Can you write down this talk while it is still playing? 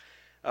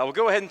We'll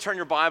go ahead and turn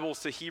your Bibles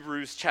to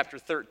Hebrews chapter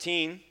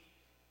 13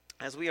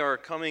 as we are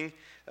coming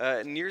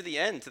near the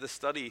end to the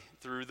study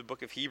through the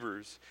book of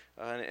Hebrews.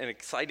 An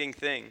exciting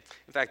thing.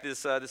 In fact,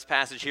 this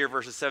passage here,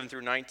 verses 7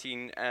 through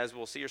 19, as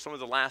we'll see, are some of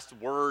the last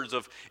words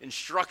of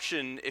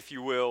instruction, if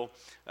you will,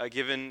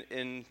 given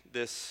in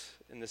this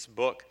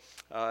book.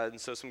 And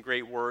so some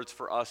great words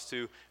for us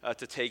to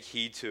take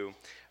heed to.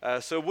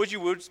 So would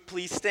you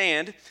please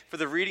stand for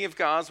the reading of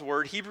God's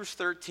word. Hebrews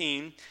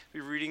 13,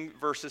 we'll be reading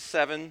verses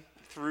 7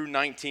 through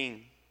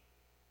 19.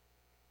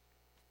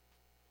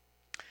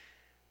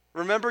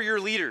 Remember your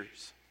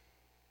leaders,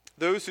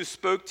 those who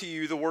spoke to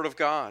you the word of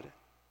God.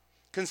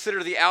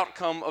 Consider the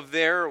outcome of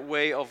their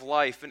way of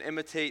life and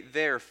imitate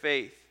their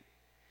faith.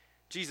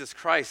 Jesus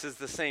Christ is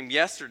the same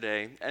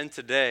yesterday and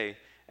today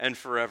and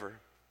forever.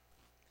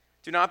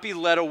 Do not be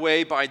led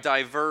away by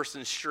diverse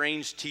and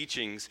strange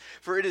teachings,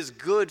 for it is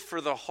good for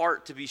the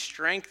heart to be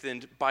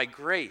strengthened by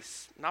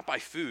grace, not by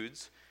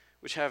foods,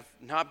 which have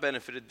not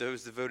benefited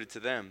those devoted to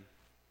them.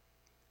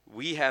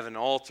 We have an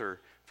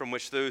altar from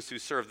which those who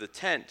serve the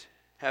tent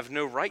have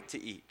no right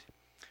to eat.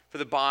 For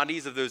the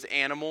bodies of those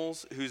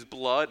animals whose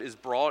blood is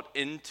brought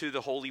into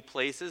the holy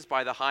places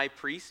by the high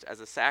priest as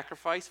a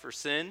sacrifice for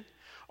sin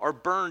are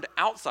burned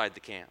outside the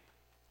camp.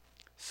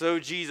 So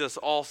Jesus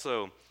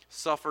also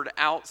suffered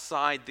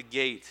outside the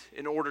gate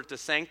in order to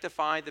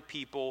sanctify the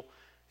people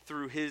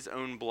through his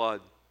own blood.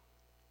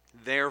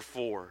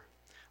 Therefore,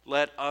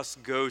 let us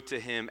go to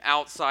him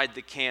outside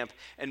the camp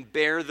and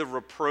bear the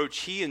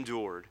reproach he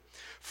endured.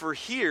 For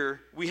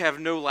here we have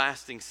no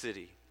lasting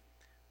city,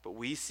 but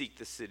we seek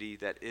the city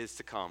that is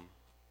to come.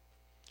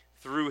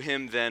 Through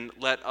him, then,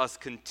 let us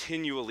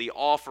continually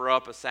offer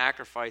up a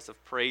sacrifice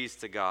of praise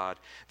to God.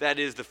 That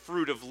is the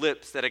fruit of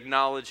lips that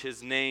acknowledge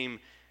his name.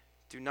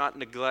 Do not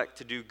neglect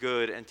to do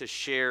good and to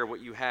share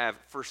what you have,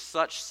 for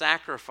such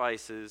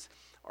sacrifices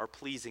are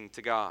pleasing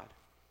to God.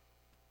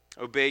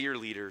 Obey your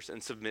leaders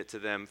and submit to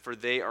them, for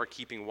they are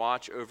keeping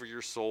watch over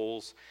your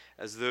souls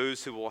as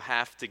those who will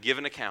have to give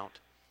an account.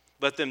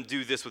 Let them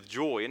do this with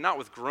joy and not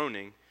with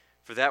groaning,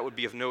 for that would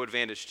be of no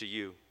advantage to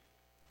you.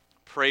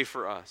 Pray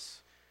for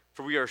us,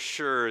 for we are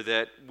sure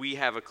that we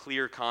have a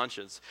clear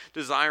conscience,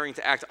 desiring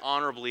to act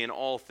honorably in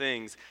all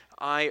things.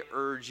 I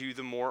urge you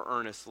the more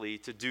earnestly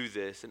to do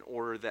this in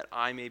order that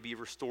I may be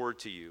restored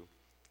to you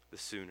the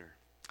sooner.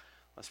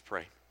 Let's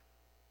pray.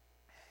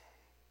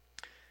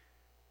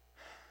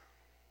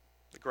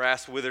 The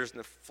grass withers and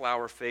the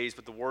flower fades,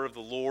 but the word of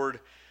the Lord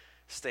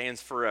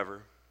stands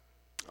forever.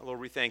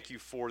 Lord, we thank you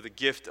for the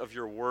gift of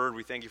your word.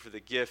 We thank you for the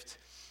gift,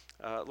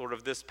 Lord,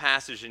 of this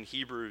passage in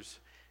Hebrews.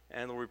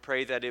 And Lord, we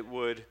pray that it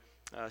would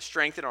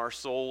strengthen our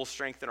souls,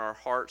 strengthen our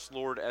hearts,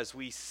 Lord, as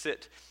we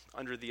sit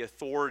under the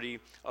authority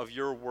of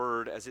your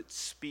word as it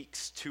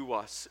speaks to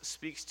us,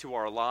 speaks to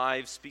our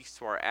lives, speaks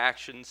to our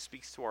actions,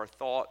 speaks to our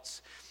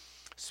thoughts,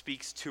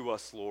 speaks to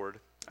us, Lord.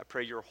 I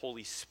pray your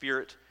Holy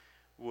Spirit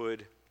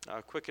would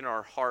quicken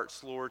our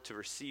hearts, Lord, to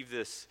receive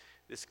this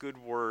good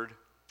word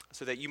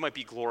so that you might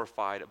be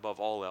glorified above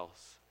all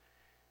else.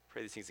 I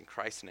pray these things in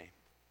Christ's name.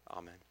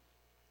 Amen.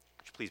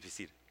 Would you please be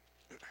seated?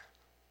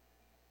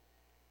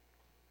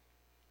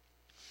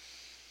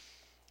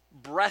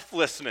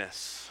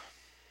 Breathlessness,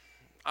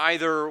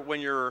 either when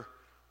you're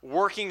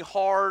working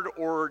hard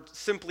or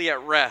simply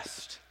at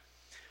rest.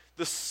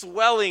 The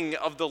swelling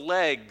of the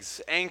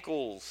legs,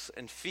 ankles,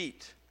 and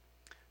feet.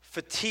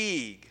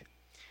 Fatigue.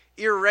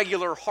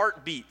 Irregular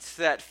heartbeats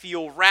that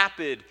feel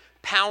rapid,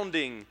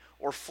 pounding,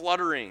 or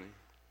fluttering.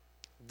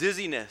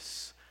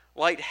 Dizziness,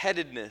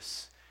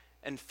 lightheadedness,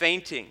 and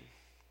fainting.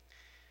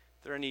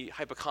 If there are any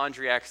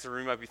hypochondriacs in the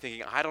room, might be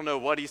thinking, I don't know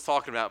what he's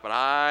talking about, but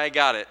I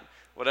got it,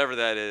 whatever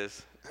that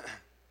is.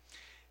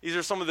 These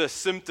are some of the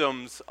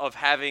symptoms of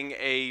having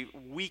a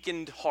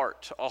weakened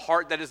heart, a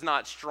heart that is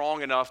not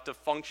strong enough to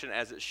function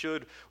as it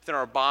should within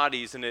our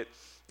bodies, and it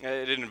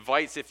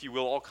invites, if you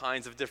will, all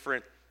kinds of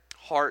different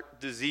heart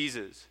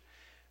diseases.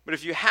 But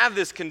if you have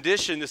this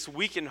condition, this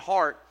weakened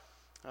heart,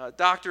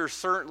 doctors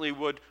certainly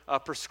would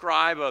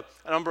prescribe a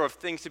number of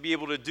things to be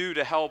able to do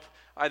to help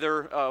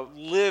either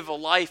live a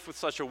life with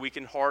such a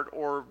weakened heart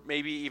or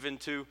maybe even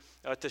to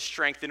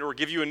strengthen or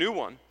give you a new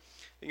one.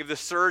 Think of the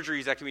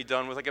surgeries that can be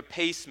done with like a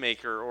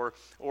pacemaker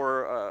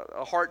or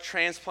a heart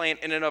transplant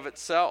in and of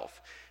itself.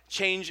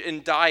 Change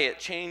in diet,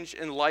 change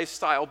in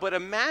lifestyle. But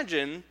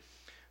imagine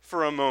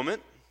for a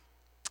moment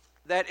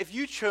that if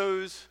you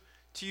chose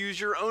to use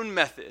your own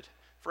method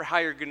for how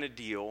you're going to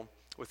deal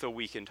with a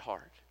weakened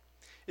heart.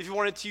 If you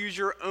wanted to use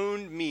your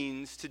own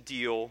means to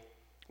deal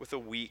with a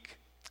weak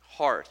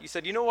heart. You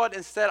said, you know what,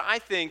 instead I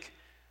think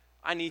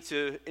I need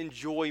to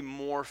enjoy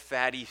more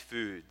fatty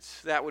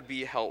foods. That would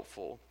be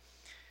helpful.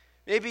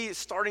 Maybe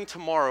starting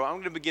tomorrow, I'm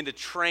going to begin to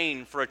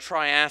train for a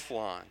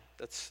triathlon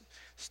that's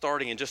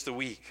starting in just a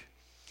week.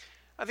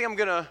 I think I'm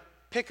going to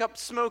pick up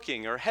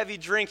smoking or heavy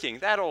drinking.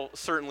 That'll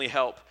certainly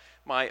help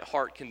my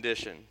heart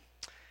condition.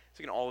 So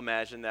you can all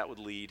imagine that would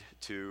lead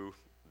to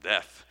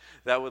death.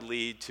 That would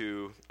lead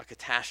to a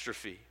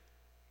catastrophe.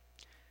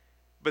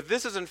 But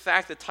this is in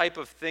fact the type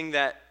of thing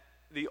that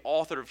the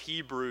author of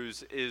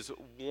Hebrews is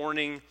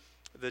warning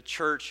the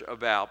church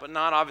about, but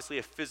not obviously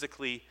a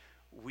physically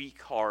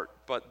weak heart,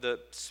 but the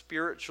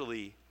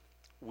spiritually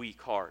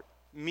weak heart.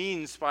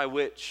 Means by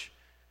which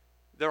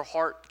their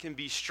heart can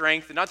be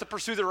strengthened, not to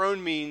pursue their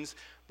own means,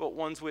 but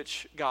ones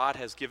which God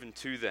has given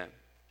to them.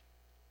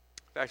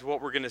 In fact,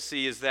 what we're going to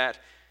see is that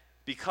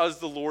because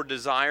the Lord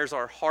desires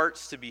our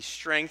hearts to be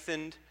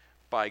strengthened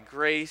by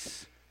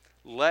grace,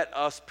 let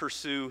us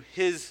pursue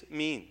his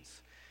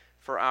means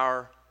for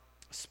our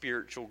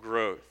spiritual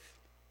growth.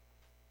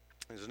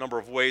 There's a number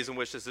of ways in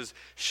which this is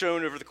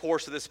shown over the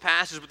course of this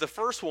passage, but the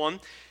first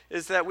one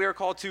is that we are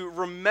called to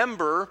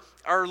remember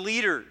our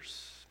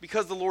leaders.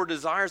 Because the Lord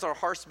desires our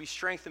hearts to be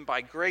strengthened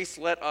by grace,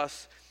 let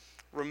us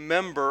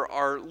remember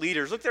our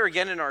leaders. Look there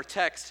again in our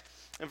text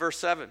in verse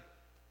 7. It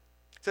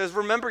says,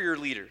 remember your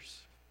leaders,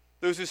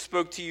 those who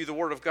spoke to you the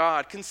word of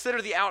God. Consider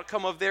the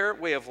outcome of their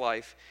way of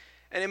life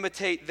and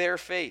imitate their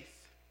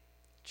faith.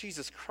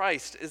 Jesus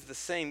Christ is the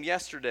same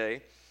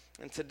yesterday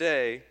and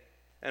today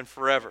and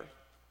forever.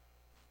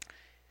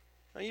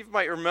 Now, you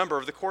might remember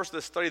over the course of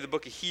the study of the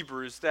book of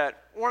Hebrews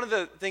that one of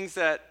the things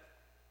that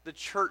the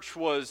church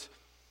was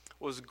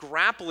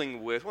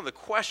grappling with, one of the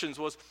questions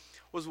was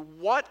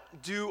what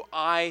do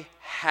I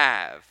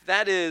have?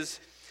 That is,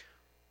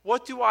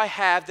 what do I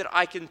have that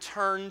I can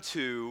turn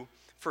to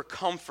for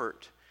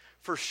comfort,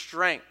 for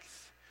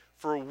strength,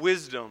 for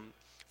wisdom,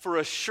 for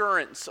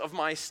assurance of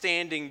my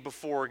standing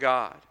before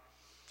God?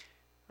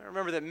 I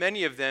remember that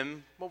many of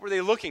them, what were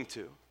they looking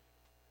to?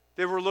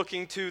 They were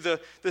looking to the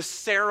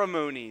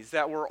ceremonies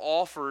that were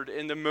offered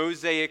in the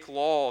Mosaic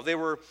law. They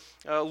were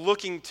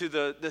looking to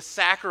the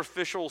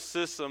sacrificial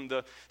system,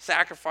 the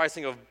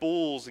sacrificing of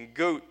bulls and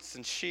goats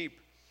and sheep.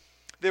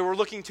 They were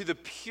looking to the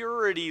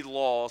purity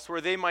laws where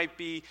they might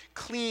be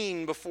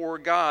clean before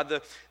God,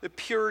 the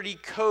purity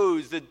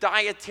codes, the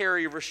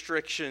dietary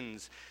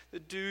restrictions, the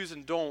do's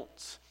and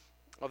don'ts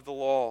of the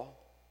law.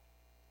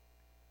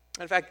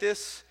 In fact,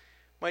 this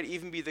might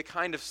even be the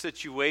kind of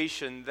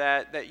situation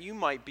that you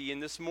might be in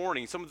this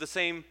morning. Some of the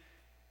same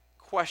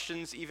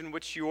questions even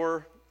which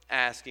you're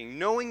asking.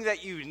 Knowing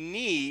that you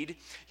need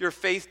your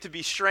faith to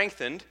be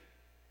strengthened,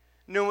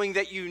 knowing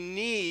that you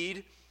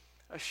need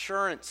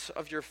assurance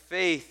of your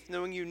faith,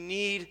 knowing you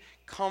need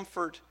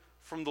comfort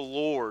from the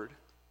Lord.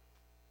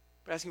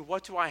 But asking,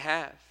 what do I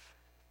have?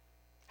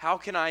 How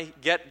can I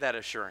get that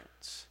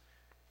assurance?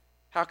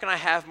 How can I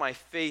have my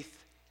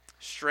faith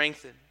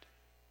strengthened?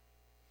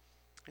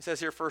 It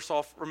says here, first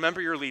off,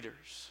 remember your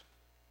leaders.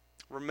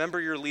 Remember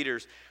your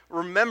leaders.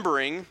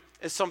 Remembering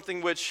is something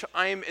which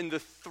I am in the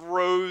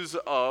throes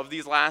of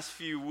these last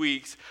few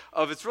weeks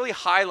of. It's really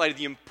highlighted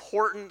the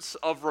importance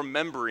of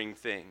remembering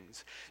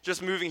things.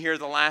 Just moving here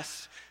the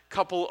last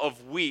couple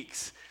of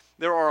weeks,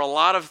 there are a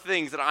lot of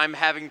things that I'm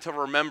having to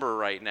remember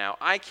right now.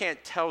 I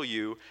can't tell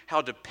you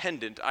how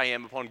dependent I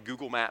am upon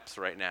Google Maps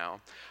right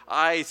now.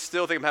 I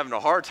still think I'm having a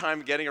hard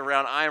time getting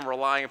around. I am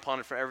relying upon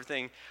it for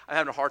everything. I'm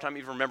having a hard time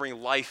even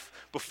remembering life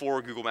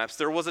before Google Maps.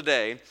 There was a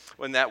day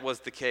when that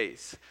was the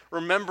case.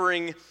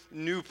 Remembering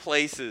new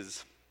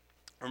places,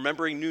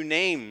 remembering new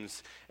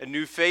names and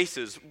new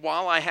faces.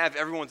 While I have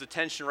everyone's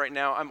attention right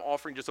now, I'm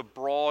offering just a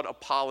broad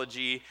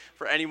apology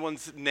for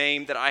anyone's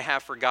name that I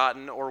have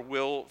forgotten or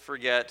will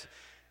forget.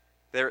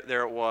 There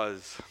it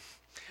was.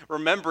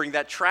 Remembering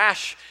that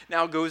trash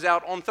now goes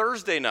out on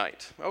Thursday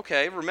night.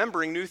 Okay,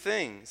 remembering new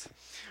things.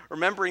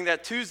 Remembering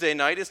that Tuesday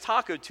night is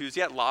Taco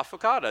Tuesday at La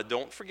Focata.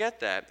 Don't forget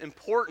that.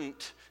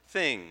 Important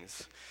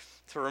things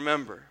to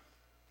remember.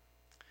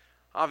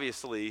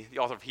 Obviously, the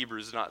author of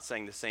Hebrews is not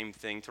saying the same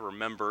thing to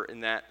remember in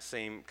that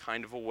same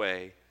kind of a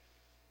way.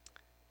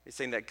 He's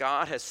saying that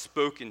God has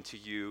spoken to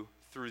you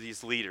through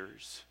these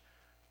leaders.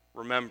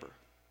 Remember.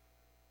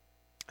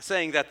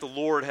 Saying that the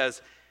Lord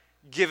has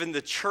given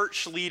the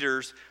church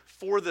leaders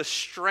for the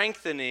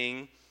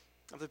strengthening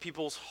of the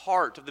people's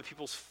heart, of the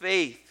people's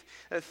faith,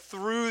 that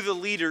through the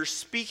leaders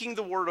speaking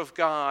the word of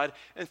God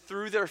and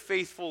through their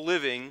faithful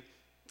living,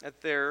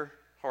 that their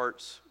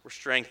hearts were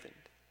strengthened.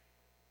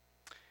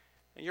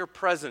 And your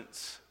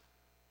presence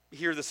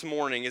here this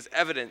morning is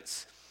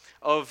evidence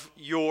of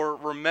your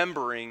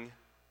remembering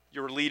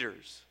your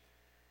leaders,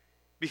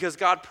 because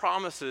God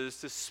promises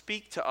to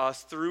speak to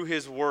us through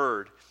his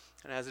word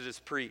and as it is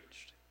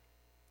preached.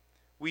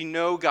 We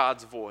know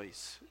God's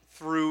voice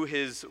through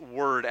his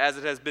word, as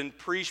it has been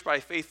preached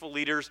by faithful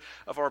leaders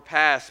of our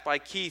past, by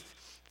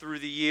Keith through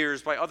the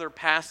years, by other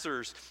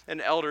pastors and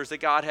elders that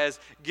God has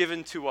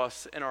given to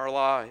us in our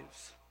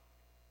lives.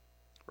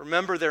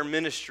 Remember their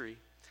ministry,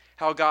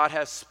 how God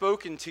has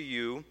spoken to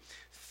you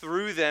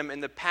through them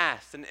in the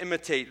past, and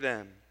imitate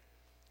them.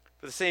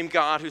 For the same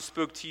God who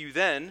spoke to you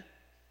then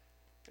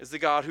is the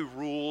God who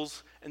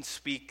rules and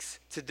speaks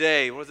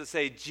today. What does it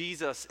say?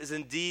 Jesus is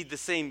indeed the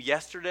same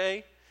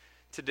yesterday,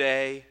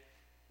 today,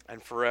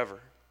 and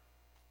forever.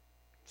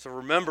 So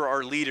remember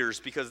our leaders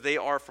because they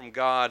are from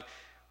God,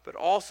 but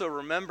also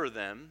remember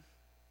them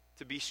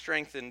to be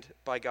strengthened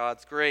by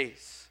God's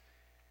grace.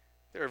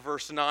 There in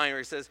verse 9 where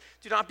he says,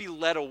 do not be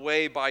led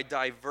away by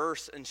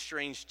diverse and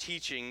strange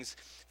teachings,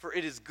 for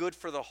it is good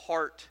for the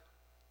heart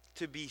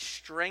to be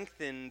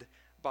strengthened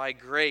by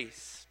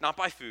grace, not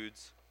by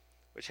foods,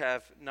 which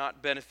have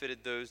not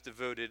benefited those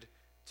devoted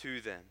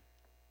to them.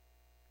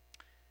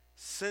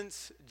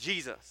 Since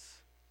Jesus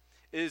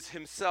is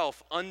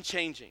himself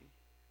unchanging,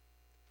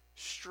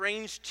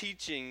 strange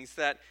teachings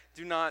that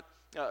do not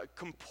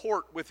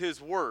comport with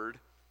his word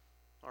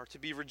are to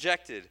be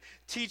rejected.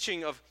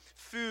 Teaching of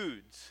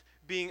foods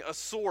being a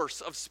source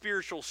of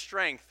spiritual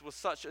strength was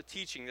such a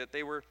teaching that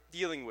they were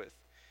dealing with.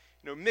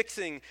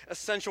 Mixing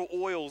essential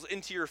oils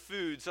into your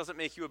foods doesn't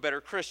make you a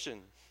better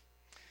Christian.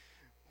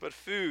 But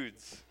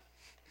foods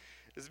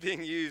is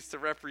being used to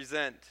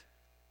represent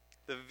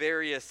the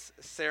various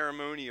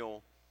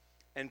ceremonial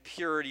and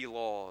purity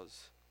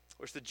laws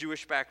which the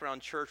Jewish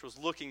background church was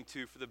looking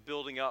to for the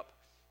building up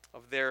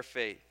of their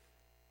faith.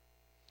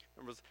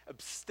 It was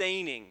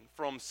abstaining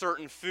from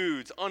certain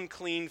foods,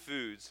 unclean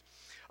foods,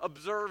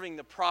 observing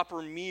the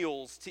proper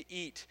meals to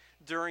eat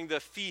during the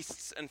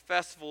feasts and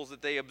festivals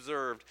that they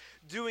observed,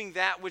 doing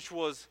that which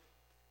was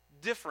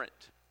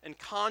different and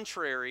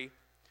contrary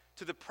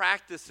to the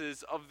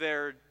practices of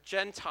their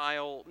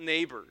Gentile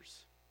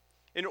neighbors,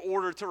 in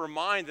order to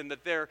remind them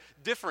that they're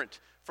different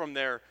from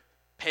their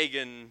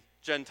pagan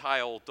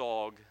Gentile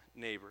dog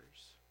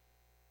neighbors.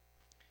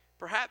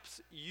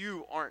 Perhaps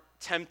you aren't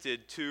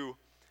tempted to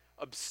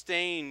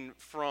abstain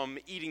from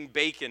eating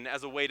bacon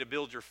as a way to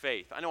build your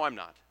faith. I know I'm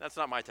not. That's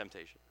not my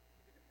temptation.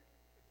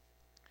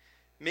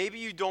 Maybe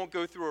you don't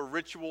go through a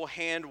ritual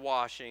hand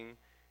washing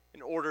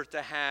in order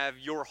to have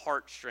your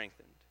heart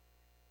strengthened.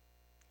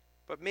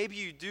 But maybe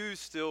you do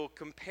still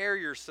compare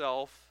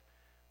yourself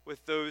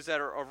with those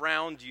that are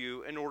around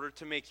you in order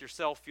to make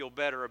yourself feel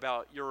better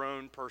about your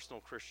own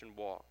personal Christian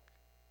walk.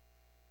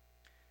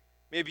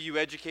 Maybe you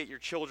educate your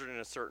children in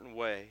a certain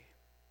way.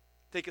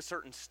 Take a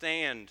certain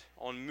stand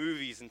on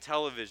movies and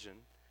television.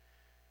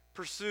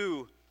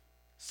 Pursue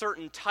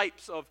certain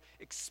types of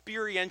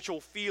experiential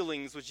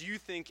feelings which you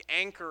think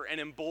anchor and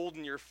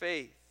embolden your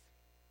faith.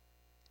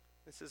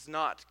 This is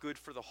not good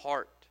for the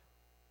heart.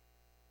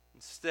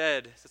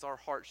 Instead, it says our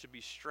heart should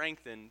be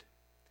strengthened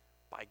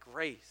by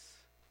grace.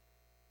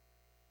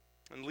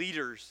 And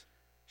leaders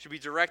should be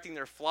directing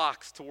their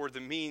flocks toward the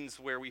means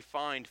where we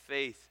find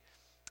faith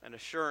and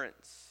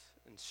assurance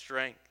and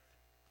strength.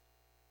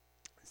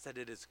 Instead,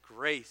 it is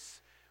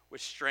grace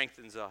which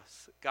strengthens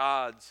us,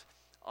 God's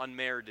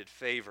unmerited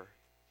favor.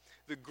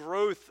 The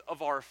growth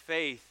of our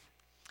faith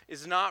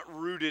is not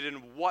rooted in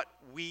what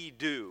we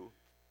do,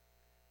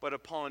 but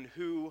upon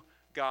who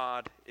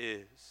God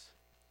is,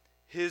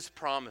 his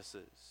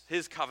promises,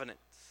 his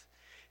covenants,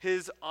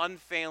 his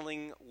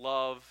unfailing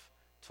love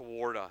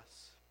toward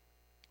us,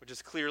 which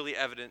is clearly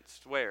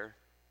evidenced where?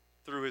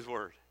 Through his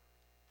word,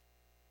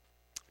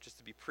 which is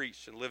to be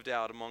preached and lived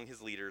out among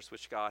his leaders,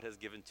 which God has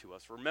given to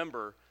us.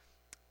 Remember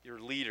your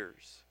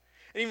leaders.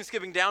 And even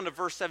skipping down to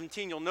verse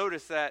 17, you'll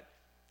notice that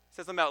it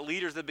says something about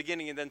leaders at the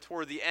beginning, and then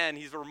toward the end,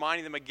 he's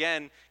reminding them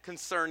again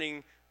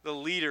concerning the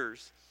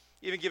leaders,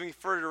 even giving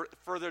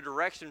further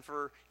direction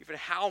for even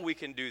how we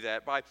can do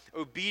that, by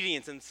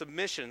obedience and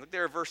submission. Look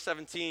there at verse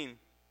 17. It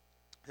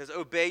says,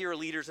 "Obey your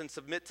leaders and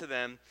submit to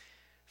them,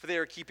 for they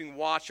are keeping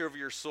watch over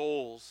your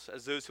souls,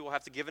 as those who will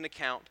have to give an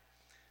account.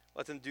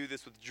 Let them do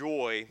this with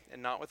joy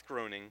and not with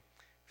groaning,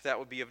 for that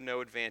would be of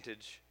no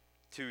advantage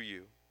to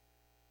you."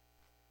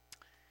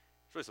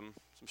 There's really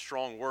some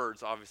strong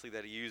words, obviously,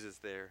 that he uses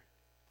there.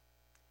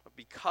 But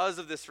because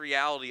of this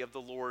reality of the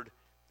Lord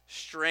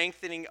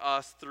strengthening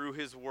us through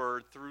his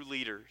word, through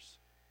leaders,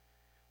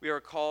 we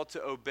are called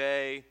to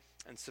obey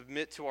and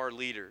submit to our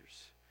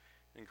leaders.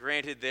 And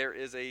granted, there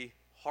is a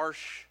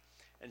harsh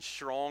and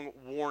strong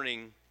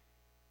warning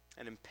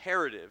and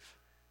imperative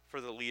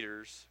for the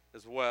leaders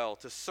as well,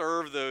 to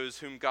serve those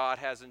whom God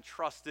has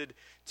entrusted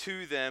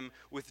to them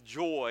with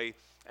joy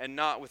and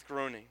not with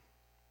groaning.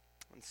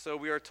 And so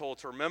we are told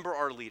to remember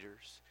our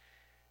leaders,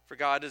 for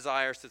God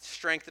desires to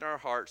strengthen our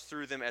hearts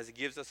through them as he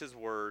gives us his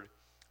word,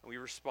 and we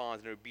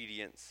respond in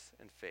obedience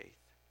and faith.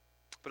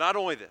 But not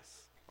only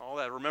this, all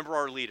that, remember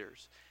our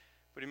leaders,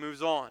 but he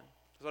moves on.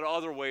 There's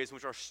other ways in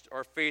which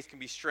our faith can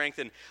be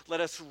strengthened.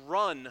 Let us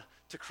run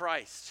to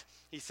Christ,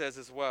 he says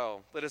as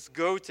well. Let us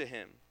go to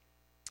him.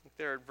 Look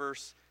there at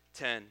verse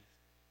 10.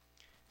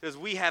 It says,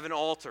 "We have an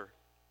altar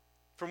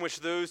from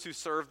which those who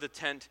serve the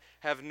tent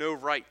have no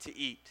right to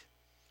eat.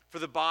 For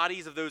the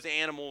bodies of those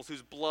animals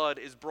whose blood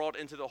is brought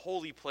into the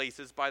holy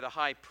places by the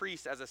high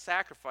priest as a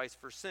sacrifice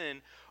for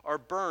sin are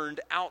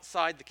burned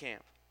outside the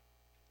camp.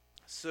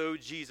 So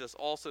Jesus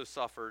also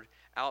suffered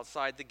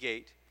outside the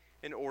gate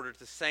in order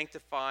to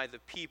sanctify the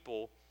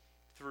people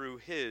through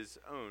his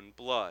own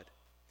blood."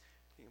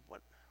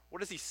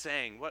 What is he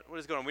saying? What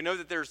is going on? We know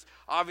that there's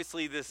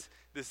obviously this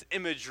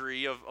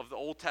imagery of the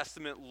Old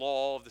Testament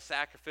law, of the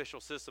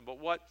sacrificial system, but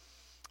what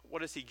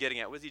is he getting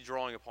at? What is he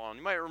drawing upon?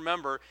 You might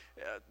remember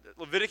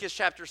Leviticus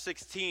chapter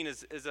 16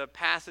 is a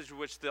passage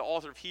which the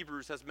author of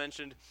Hebrews has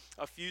mentioned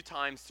a few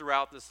times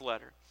throughout this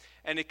letter.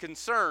 And it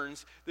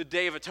concerns the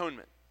Day of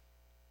Atonement.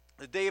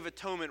 The Day of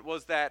Atonement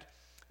was that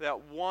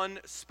that one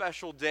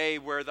special day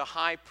where the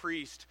high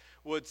priest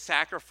would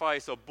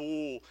sacrifice a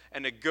bull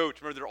and a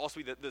goat. Remember, there would also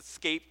be the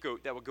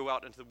scapegoat that would go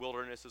out into the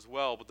wilderness as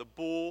well. But the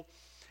bull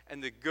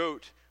and the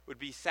goat would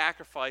be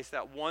sacrificed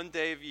that one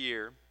day of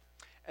year,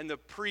 and the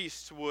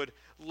priest would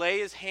lay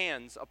his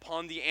hands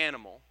upon the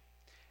animal,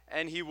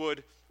 and he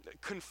would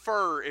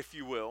confer, if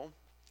you will.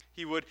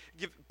 He would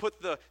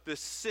put the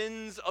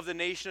sins of the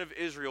nation of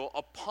Israel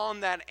upon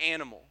that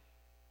animal.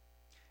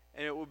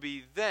 And it would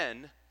be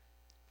then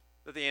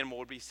that the animal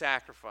would be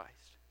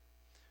sacrificed,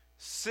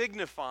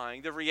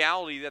 signifying the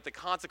reality that the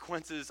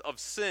consequences of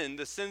sin,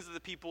 the sins of the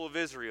people of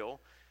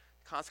Israel,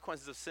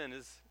 consequences of sin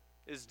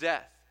is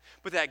death.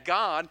 But that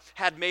God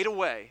had made a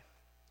way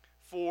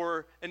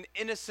for an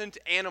innocent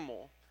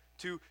animal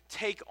to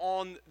take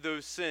on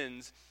those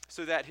sins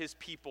so that his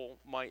people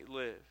might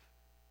live.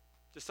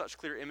 Just such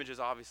clear images,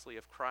 obviously,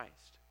 of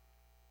Christ.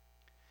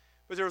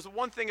 But there was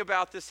one thing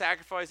about this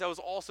sacrifice that was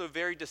also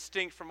very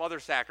distinct from other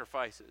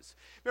sacrifices.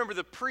 Remember,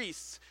 the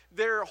priests,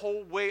 their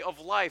whole way of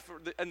life,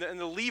 and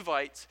the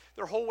Levites,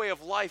 their whole way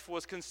of life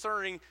was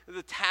concerning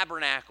the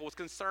tabernacle, was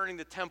concerning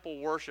the temple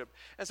worship.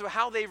 And so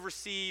how they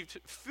received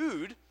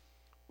food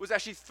was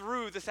actually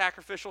through the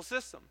sacrificial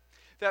system.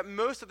 That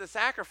most of the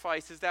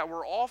sacrifices that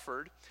were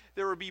offered,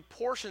 there would be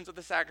portions of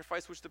the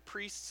sacrifice which the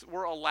priests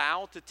were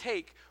allowed to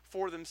take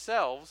for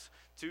themselves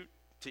to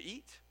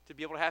eat, to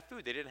be able to have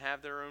food. They didn't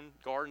have their own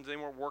gardens. They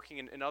weren't working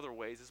in other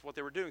ways. This is what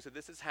they were doing. So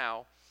this is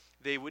how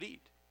they would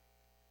eat.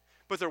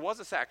 But there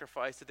was a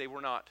sacrifice that they were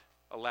not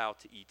allowed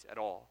to eat at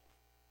all.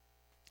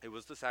 It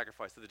was the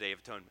sacrifice of the Day of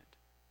Atonement.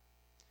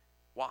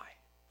 Why?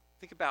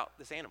 Think about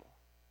this animal.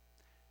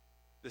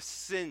 The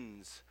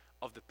sins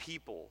of the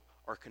people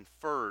are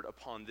conferred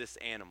upon this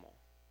animal.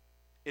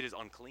 It is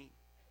unclean.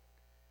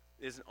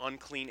 It is an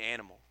unclean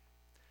animal.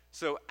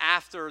 So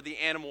after the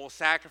animal was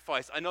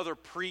sacrificed, another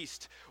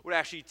priest would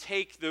actually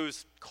take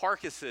those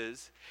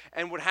carcasses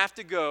and would have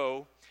to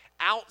go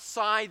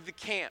outside the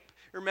camp.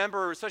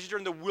 Remember, especially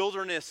during the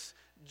wilderness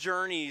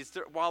journeys,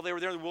 while they were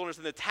there in the wilderness,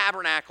 and the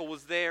tabernacle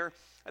was there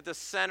at the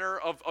center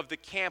of the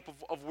camp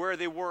of where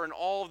they were, and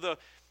all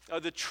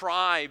of the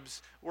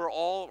tribes were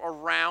all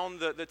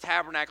around the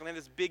tabernacle. They had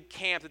this big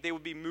camp that they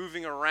would be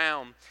moving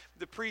around.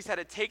 The priests had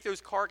to take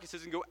those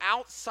carcasses and go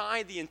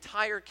outside the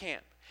entire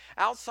camp,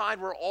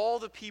 outside where all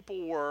the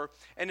people were,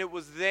 and it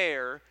was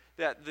there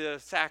that the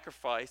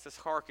sacrifice, this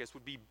carcass,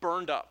 would be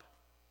burned up.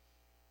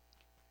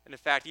 And in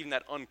fact, even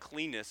that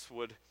uncleanness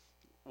would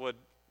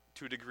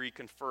to a degree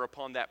confer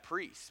upon that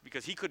priest,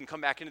 because he couldn't come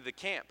back into the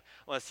camp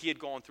unless he had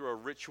gone through a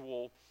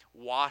ritual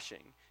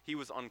washing. He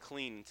was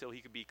unclean until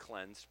he could be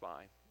cleansed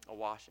by a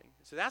washing.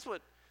 So that's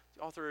what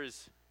the author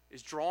is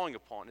drawing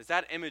upon, is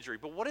that imagery.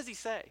 But what does he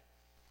say?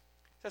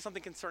 He says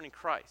something concerning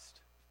Christ.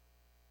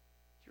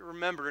 You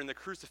remember in the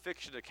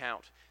crucifixion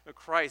account of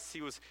Christ,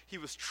 he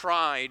was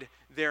tried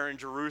there in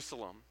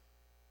Jerusalem.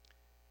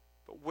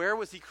 But where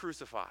was he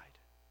crucified?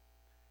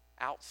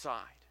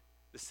 Outside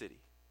the city,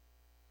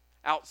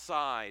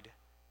 outside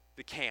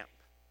the camp.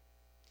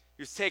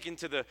 He was taken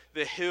to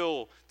the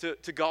hill,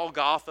 to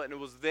Golgotha, and it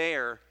was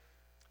there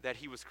that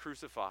he was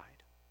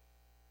crucified.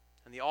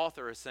 And the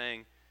author is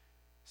saying,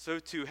 so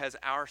too has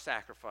our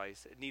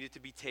sacrifice. It needed to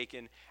be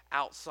taken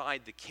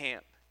outside the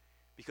camp,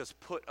 because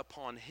put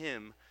upon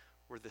him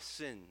were the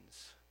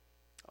sins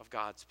of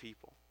God's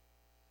people.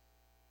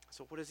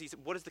 So what is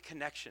the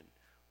connection?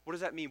 What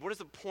does that mean? What is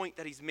the point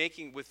that he's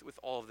making with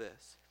all of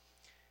this?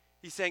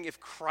 He's saying if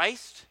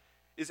Christ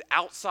is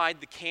outside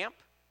the camp,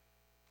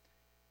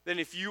 then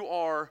if you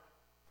are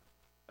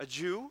a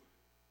Jew,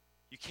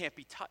 you can't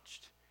be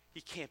touched.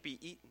 He can't be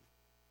eaten.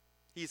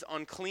 He's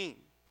unclean,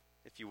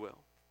 if you will.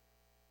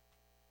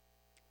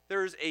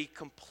 There is a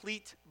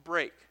complete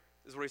break,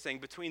 is what he's saying,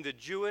 between the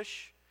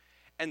Jewish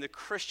and the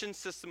Christian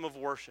system of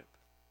worship.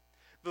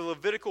 The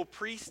Levitical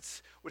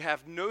priests would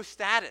have no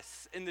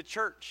status in the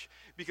church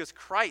because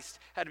Christ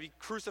had to be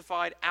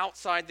crucified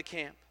outside the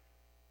camp.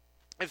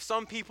 If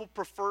some people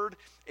preferred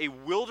a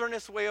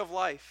wilderness way of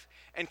life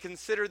and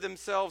considered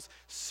themselves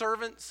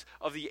servants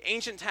of the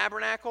ancient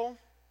tabernacle,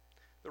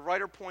 the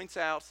writer points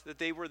out that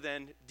they were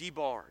then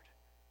debarred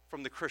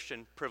from the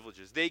Christian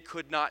privileges. They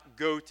could not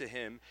go to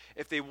him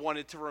if they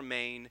wanted to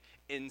remain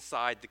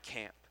inside the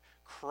camp.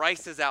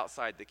 Christ is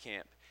outside the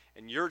camp,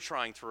 and you're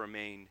trying to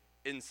remain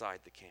inside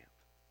the camp.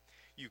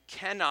 You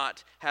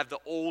cannot have the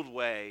old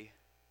way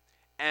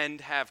and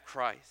have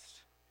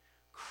Christ.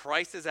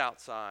 Christ is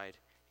outside.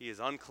 He is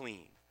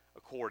unclean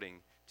according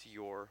to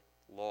your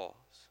laws.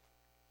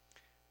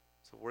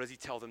 So what does he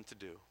tell them to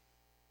do?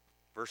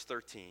 Verse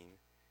 13,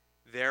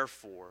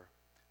 therefore,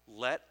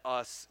 let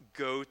us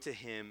go to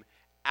him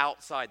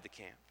outside the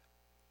camp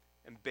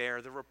and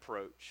bear the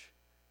reproach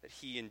that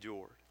he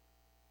endured.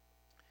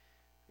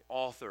 The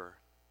author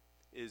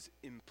is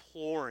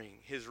imploring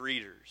his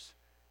readers,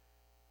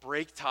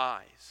 break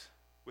ties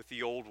with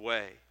the old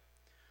way.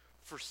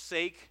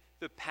 Forsake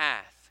the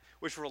path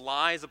which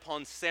relies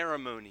upon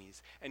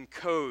ceremonies and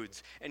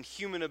codes and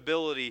human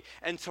ability,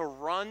 and to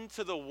run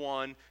to the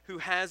one who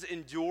has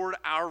endured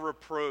our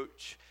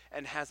reproach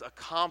and has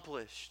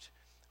accomplished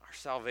our our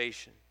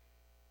salvation.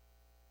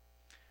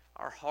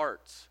 Our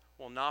hearts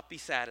will not be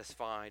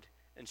satisfied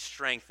and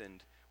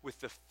strengthened with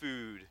the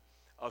food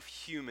of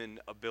human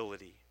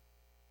ability,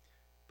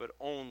 but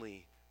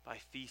only by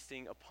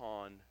feasting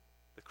upon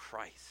the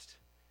Christ,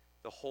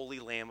 the Holy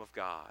Lamb of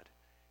God,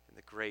 and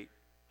the great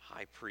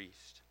High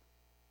Priest.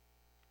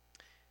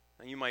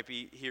 Now you might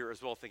be here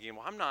as well thinking,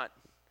 well,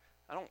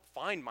 I don't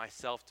find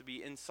myself to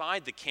be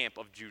inside the camp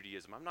of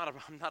Judaism. I'm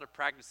not a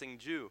practicing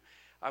Jew.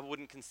 I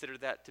wouldn't consider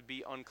that to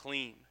be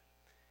unclean.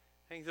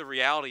 I think the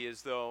reality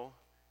is, though,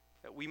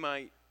 that we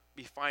might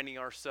be finding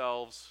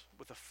ourselves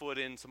with a foot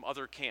in some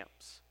other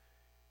camps,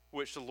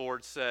 which the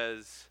Lord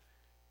says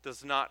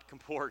does not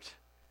comport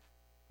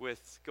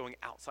with going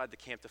outside the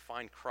camp to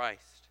find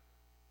Christ.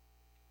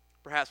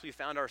 Perhaps we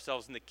found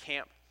ourselves in the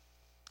camp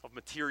of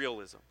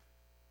materialism,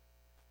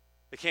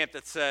 the camp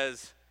that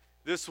says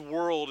this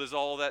world is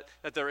all that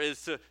there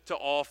is to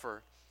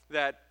offer,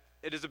 that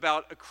it is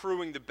about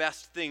accruing the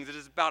best things. It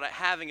is about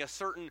having a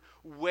certain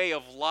way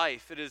of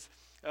life. It is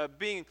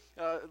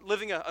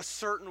living a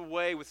certain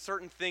way with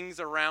certain things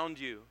around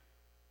you.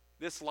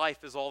 This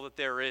life is all that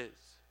there is.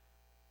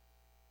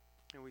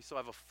 And we still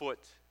have a foot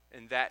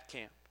in that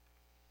camp.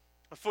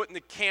 A foot in the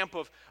camp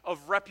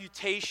of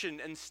reputation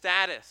and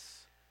status.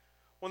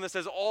 One that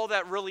says all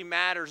that really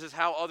matters is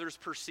how others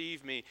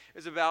perceive me.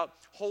 Is about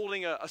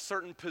holding a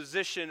certain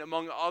position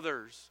among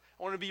others.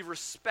 I want to be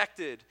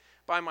respected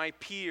by my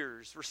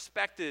peers,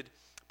 respected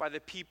by the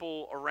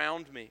people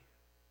around me.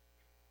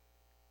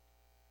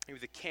 Maybe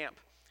the camp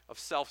of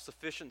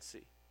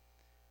self-sufficiency.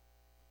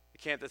 The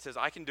camp that says,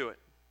 I can do it.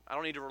 I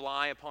don't need to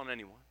rely upon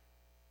anyone.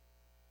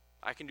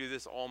 I can do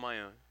this all my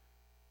own.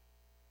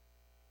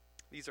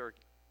 These are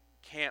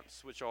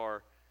camps which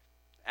are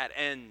at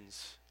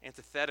ends,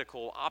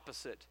 antithetical,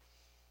 opposite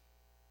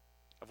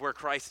of where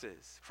Christ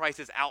is. Christ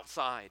is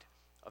outside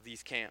of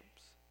these camps.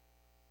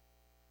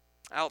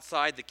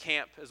 Outside the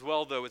camp as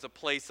well, though, is a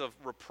place of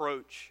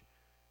reproach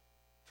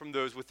from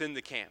those within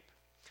the camp.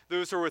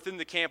 Those who are within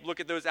the camp look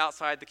at those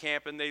outside the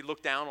camp and they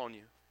look down on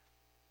you.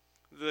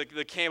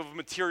 The camp of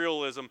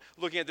materialism,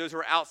 looking at those who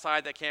are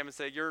outside that camp and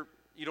say,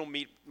 you don't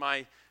meet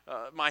my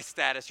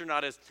status. You're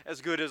not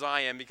as good as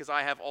I am because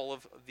I have all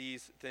of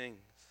these things.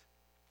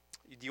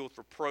 You deal with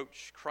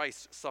reproach.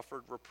 Christ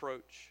suffered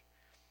reproach.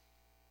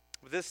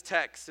 But this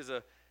text is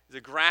a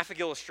graphic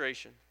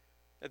illustration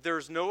that there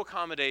is no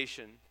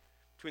accommodation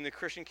between the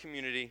Christian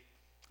community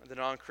and the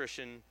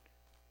non-Christian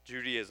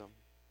Judaism.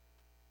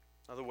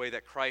 Another way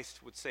that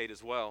Christ would say it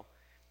as well.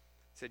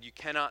 He said, you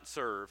cannot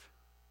serve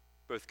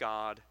both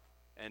God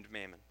and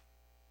mammon.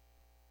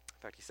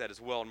 In fact, he said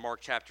as well in Mark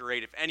chapter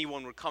 8, if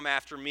anyone would come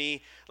after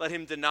me, let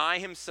him deny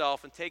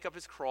himself and take up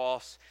his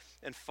cross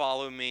and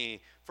follow me.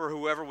 For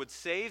whoever would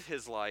save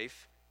his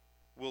life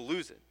will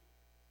lose it.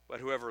 But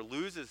whoever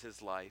loses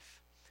his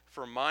life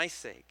for my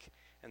sake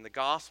and the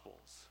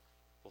gospel's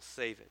will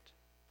save it.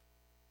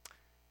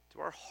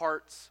 Do our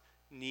hearts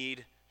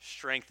need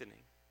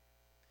strengthening?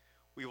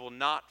 We will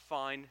not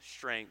find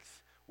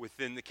strength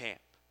within the camp.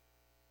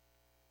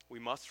 We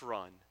must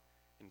run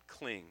and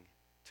cling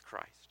to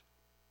Christ.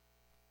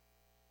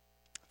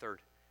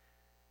 Third,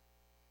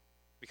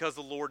 because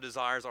the Lord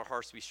desires our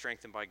hearts to be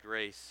strengthened by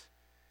grace,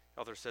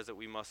 the author says that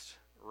we must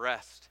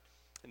rest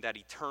in that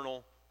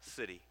eternal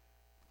city.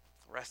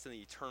 Rest in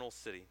the eternal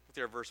city. Look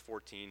there at verse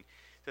 14. It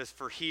says,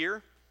 for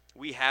here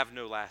we have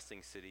no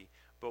lasting city,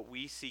 but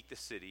we seek the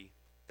city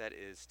that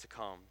is to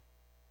come.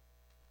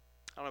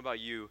 I don't know about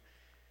you,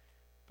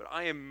 but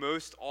I am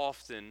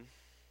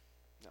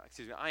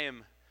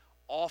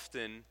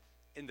often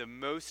in the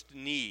most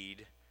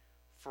need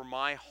for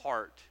my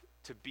heart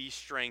to be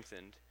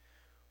strengthened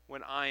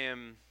when I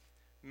am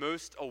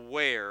most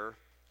aware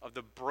of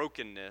the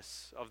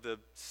brokenness of the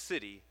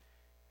city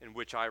in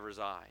which I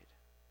reside.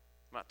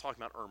 I'm not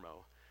talking about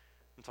Irmo.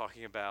 I'm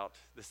talking about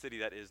the city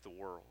that is the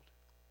world.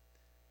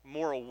 The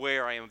more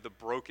aware I am of the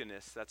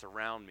brokenness that's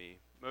around me,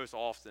 most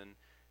often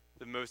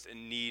the most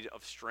in need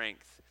of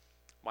strength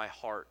my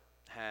heart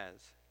has.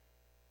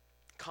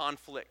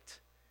 Conflict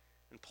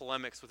and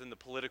polemics within the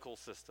political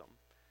system.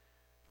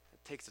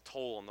 It takes a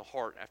toll on the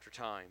heart after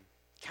time.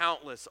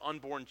 Countless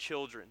unborn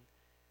children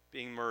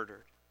being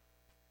murdered.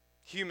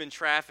 Human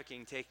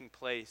trafficking taking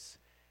place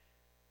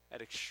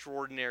at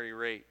extraordinary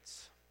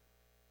rates.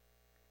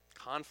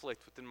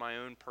 Conflict within my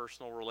own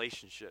personal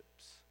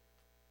relationships.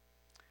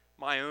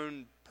 My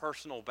own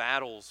personal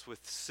battles with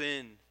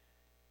sin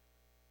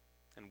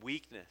and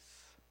weakness.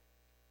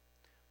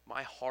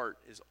 My heart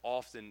is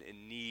often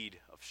in need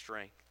of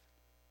strength.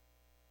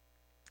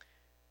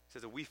 It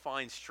says that we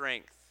find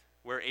strength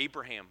where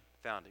Abraham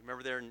found it.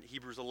 Remember there in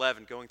Hebrews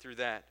 11, going through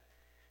that,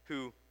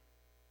 who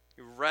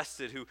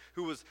rested,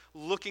 who was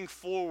looking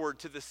forward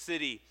to the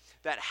city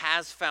that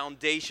has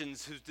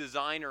foundations, whose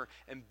designer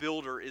and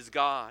builder is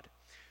God,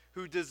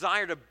 who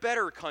desired a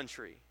better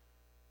country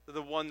than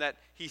the one that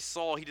he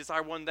saw. He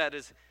desired one that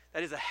is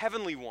a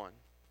heavenly one.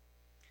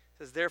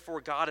 It says,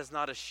 therefore God is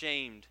not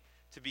ashamed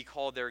to be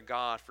called their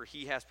God, for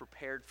he has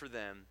prepared for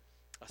them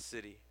a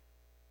city.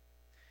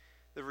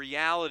 the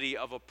reality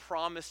of a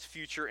promised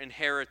future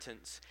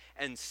inheritance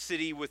and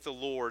city with the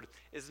Lord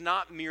is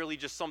not merely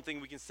just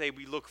something we can say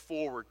we look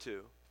forward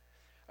to.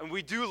 And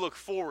we do look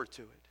forward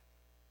to it.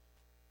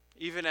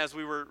 Even as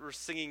we were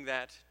singing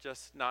that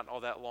just not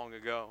all that long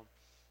ago.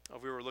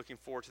 We were looking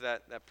forward to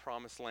that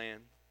promised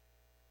land.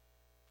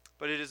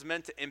 But it is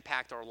meant to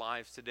impact our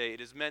lives today.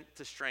 It is meant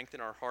to strengthen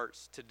our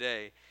hearts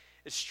today.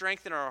 It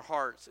strengthens our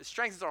hearts. It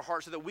strengthens our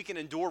hearts so that we can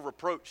endure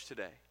reproach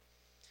today.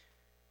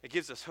 It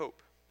gives us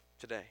hope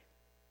today.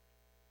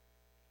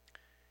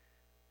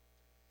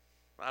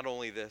 Not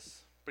only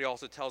this, but he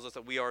also tells us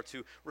that we are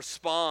to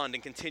respond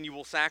in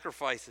continual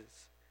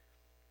sacrifices.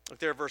 Look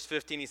there at verse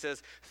 15, he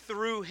says,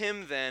 "Through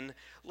him then,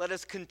 let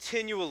us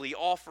continually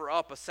offer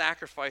up a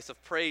sacrifice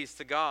of praise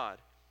to God.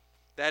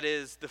 That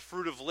is the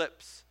fruit of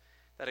lips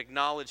that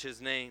acknowledge his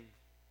name.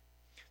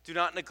 Do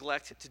not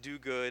neglect to do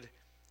good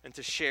and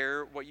to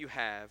share what you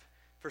have,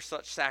 for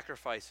such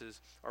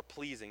sacrifices are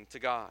pleasing to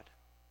God."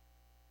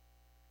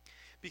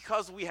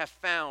 Because we have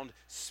found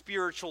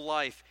spiritual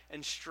life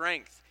and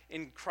strength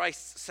in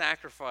Christ's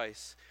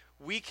sacrifice,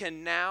 we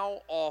can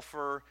now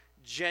offer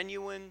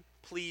genuine,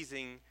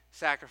 pleasing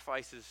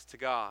sacrifices to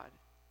God.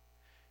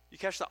 You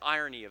catch the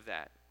irony of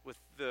that with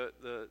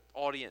the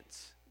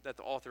audience that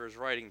the author is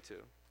writing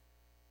to.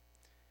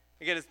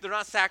 Again, they're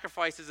not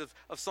sacrifices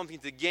of something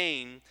to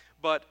gain,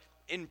 but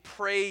in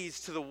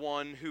praise to the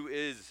one who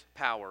is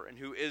power and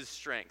who is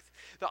strength.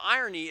 The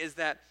irony is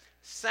that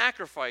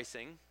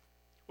sacrificing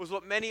was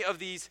what many of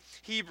these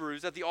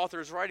Hebrews that the author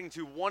is writing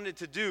to wanted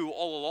to do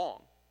all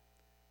along.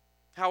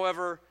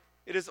 However,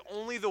 it is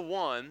only the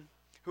one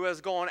who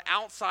has gone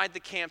outside the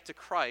camp to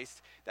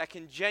Christ that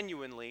can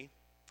genuinely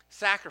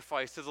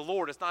sacrifice to the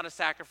Lord. It's not a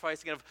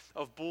sacrifice again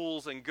of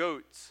bulls and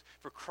goats,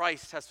 for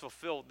Christ has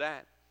fulfilled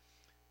that.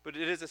 But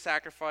it is a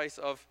sacrifice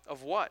of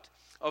what?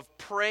 Of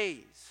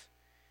praise.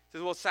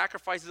 Well,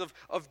 sacrifices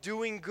of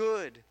doing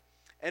good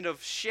and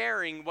of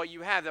sharing what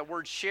you have. That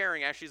word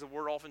sharing actually is a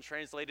word often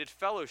translated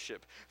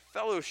fellowship.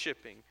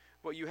 Fellowshipping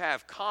what you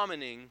have,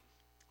 commoning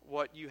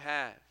what you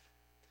have.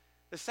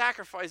 The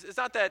sacrifice, it's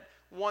not that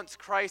once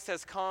Christ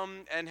has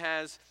come and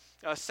has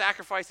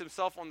sacrificed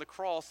himself on the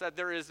cross, that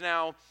there is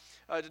now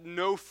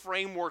no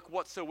framework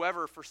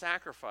whatsoever for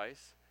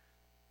sacrifice.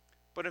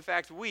 But in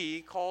fact,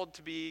 we, called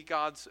to be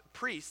God's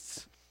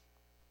priests,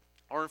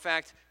 are in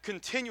fact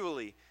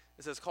continually,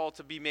 it says, called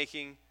to be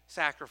making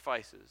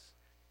sacrifices.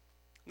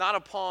 Not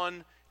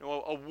upon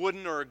a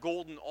wooden or a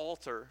golden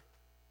altar.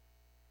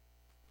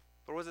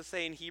 But what does it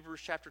say in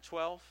Hebrews chapter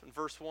 12 and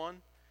verse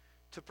 1?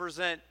 To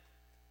present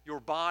your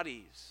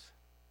bodies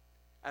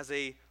as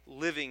a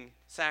living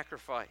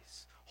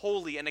sacrifice,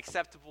 holy and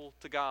acceptable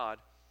to God,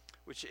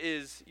 which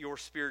is your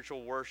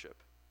spiritual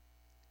worship.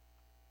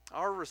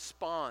 Our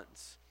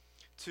response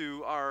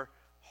to our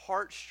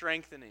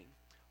heart-strengthening,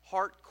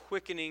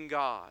 heart-quickening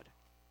God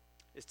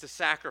is to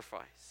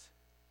sacrifice.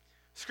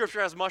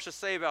 Scripture has much to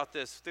say about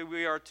this, that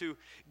we are to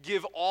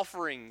give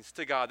offerings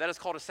to God. That is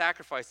called a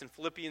sacrifice in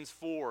Philippians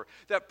 4.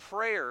 That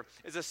prayer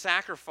is a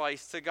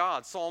sacrifice to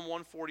God. Psalm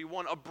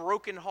 141, a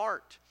broken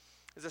heart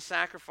is a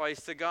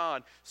sacrifice to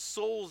God.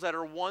 Souls that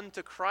are won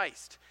to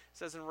Christ, it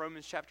says in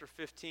Romans chapter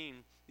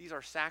 15, these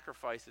are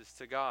sacrifices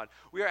to God.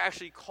 We are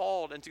actually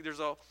called, and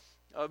there's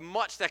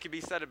much that can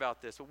be said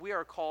about this, but we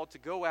are called to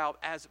go out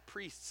as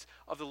priests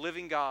of the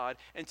living God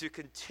and to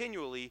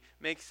continually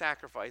make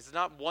sacrifices.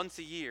 Not once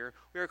a year.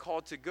 We are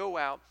called to go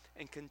out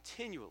and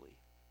continually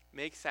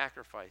make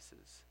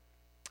sacrifices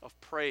of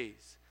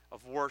praise,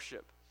 of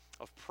worship,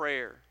 of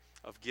prayer,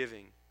 of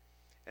giving,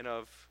 and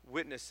of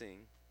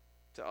witnessing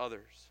to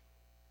others.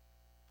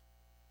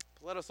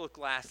 But let us look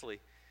lastly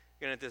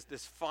again at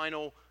this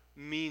final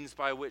means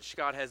by which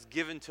God has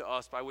given to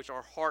us, by which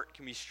our heart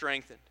can be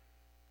strengthened.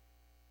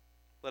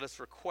 Let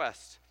us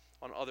request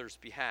on others'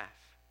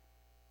 behalf.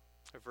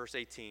 Verse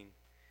 18, it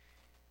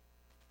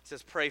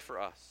says, "Pray for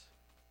us,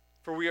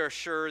 for we are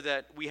sure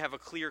that we have a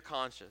clear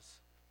conscience,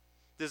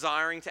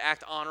 desiring to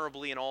act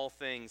honorably in all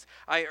things.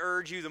 I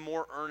urge you the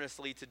more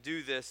earnestly to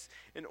do this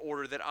in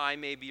order that I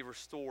may be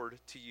restored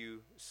to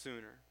you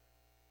sooner."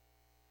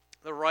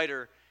 The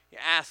writer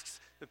asks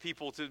the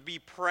people to be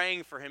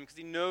praying for him because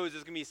he knows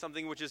there's going to be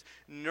something which is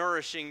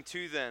nourishing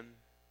to them.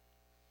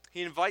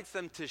 He invites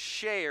them to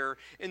share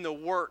in the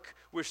work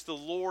which the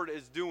Lord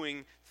is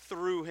doing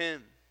through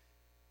him.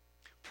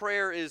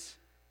 Prayer is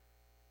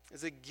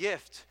a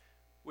gift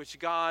which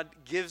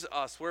God gives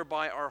us,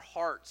 whereby our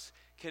hearts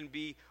can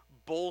be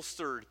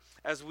bolstered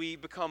as we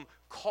become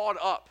caught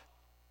up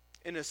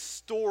in a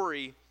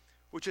story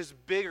which is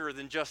bigger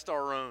than just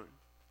our own.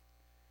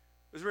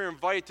 As we're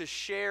invited to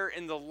share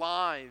in the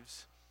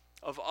lives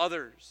of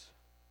others.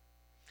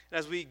 And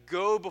as we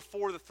go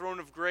before the throne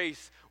of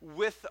grace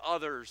with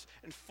others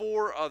and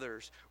for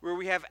others, where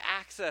we have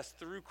access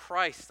through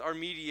Christ, our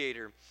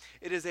mediator,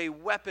 it is a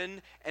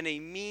weapon and a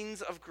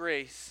means of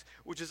grace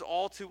which is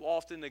all too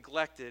often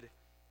neglected,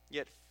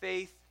 yet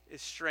faith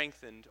is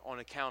strengthened on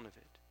account of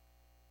it.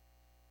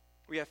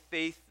 We have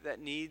faith that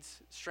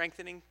needs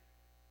strengthening.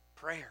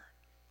 Prayer.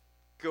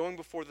 Going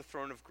before the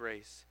throne of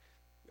grace.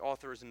 The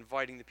author is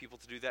inviting the people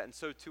to do that, and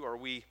so too are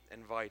we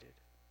invited.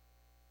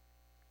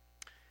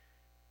 I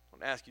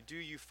want to ask you, do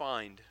you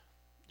find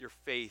your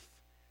faith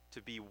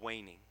to be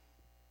waning?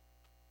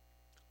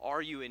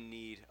 Are you in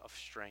need of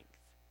strength?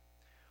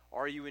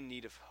 Are you in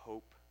need of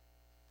hope,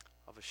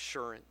 of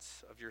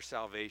assurance of your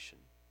salvation?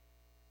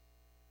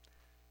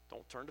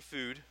 Don't turn to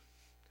food.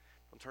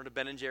 Don't turn to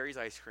Ben & Jerry's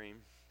ice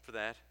cream for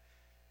that.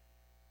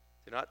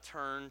 Do not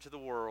turn to the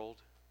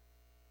world.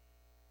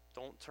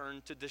 Don't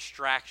turn to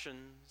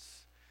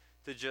distractions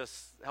to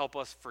just help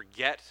us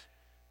forget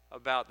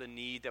about the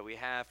need that we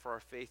have for our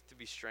faith to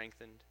be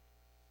strengthened.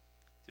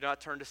 Do not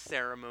turn to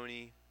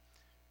ceremony.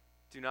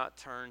 Do not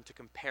turn to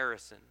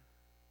comparison.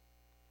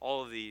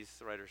 All of these,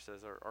 the writer says,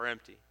 are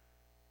empty.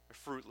 They're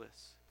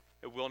fruitless.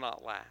 It will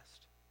not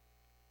last.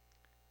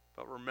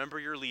 But remember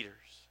your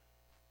leaders.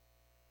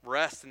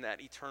 Rest in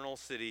that eternal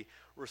city.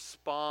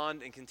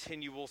 Respond in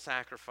continual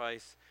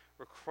sacrifice.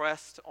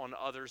 Request on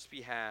others'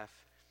 behalf.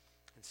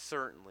 And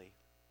certainly,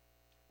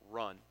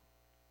 run.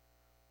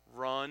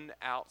 Run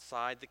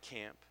outside the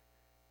camp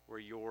where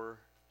your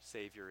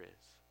Savior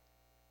is.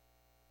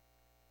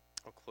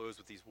 I'll close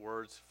with these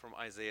words from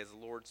Isaiah as the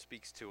Lord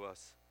speaks to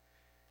us.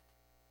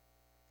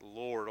 The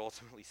Lord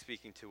ultimately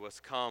speaking to us.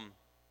 Come,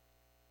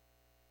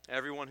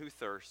 everyone who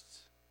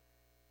thirsts,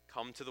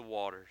 come to the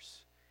waters.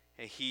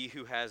 And he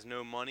who has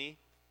no money,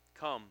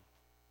 come,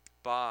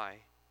 buy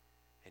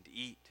and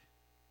eat.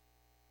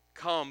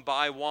 Come,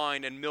 buy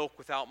wine and milk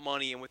without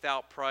money and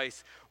without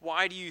price.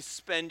 Why do you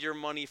spend your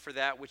money for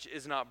that which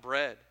is not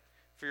bread,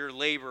 for your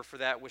labor for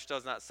that which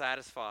does not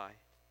satisfy?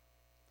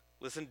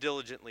 Listen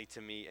diligently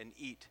to me and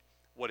eat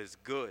what is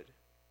good,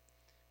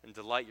 and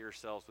delight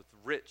yourselves with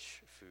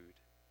rich food.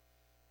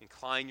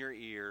 Incline your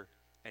ear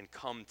and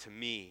come to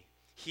me.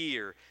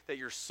 Hear that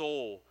your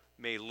soul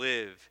may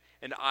live,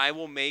 and I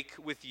will make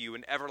with you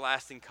an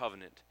everlasting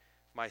covenant,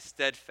 my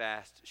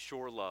steadfast,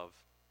 sure love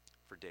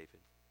for David.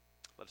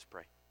 Let us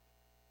pray.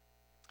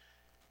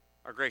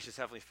 Our gracious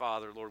Heavenly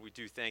Father, Lord, we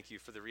do thank you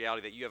for the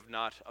reality that you have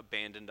not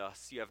abandoned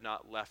us. You have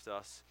not left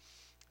us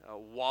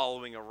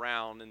wallowing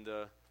around in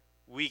the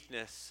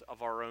weakness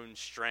of our own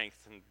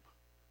strength and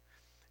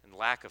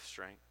lack of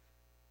strength.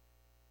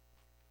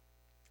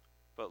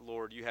 But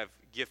Lord, you have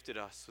gifted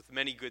us with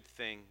many good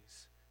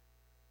things.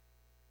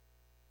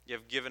 You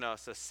have given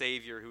us a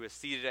Savior who is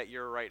seated at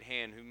your right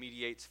hand, who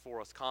mediates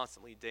for us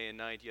constantly day and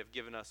night. You have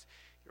given us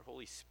your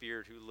Holy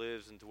Spirit who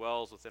lives and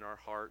dwells within our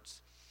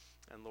hearts.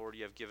 And Lord,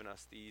 you have given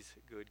us these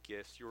good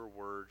gifts, your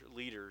word,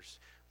 leaders,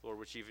 Lord,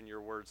 which even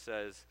your word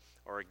says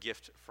are a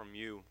gift from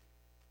you.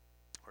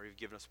 Or you've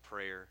given us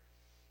prayer.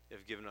 You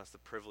have given us the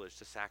privilege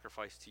to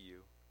sacrifice to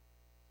you.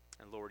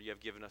 And Lord, you have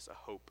given us a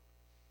hope.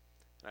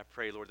 And I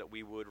pray, Lord, that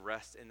we would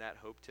rest in that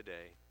hope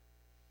today.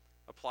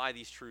 Apply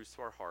these truths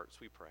to our hearts,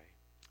 we pray.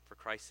 For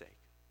Christ's sake,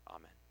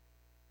 amen.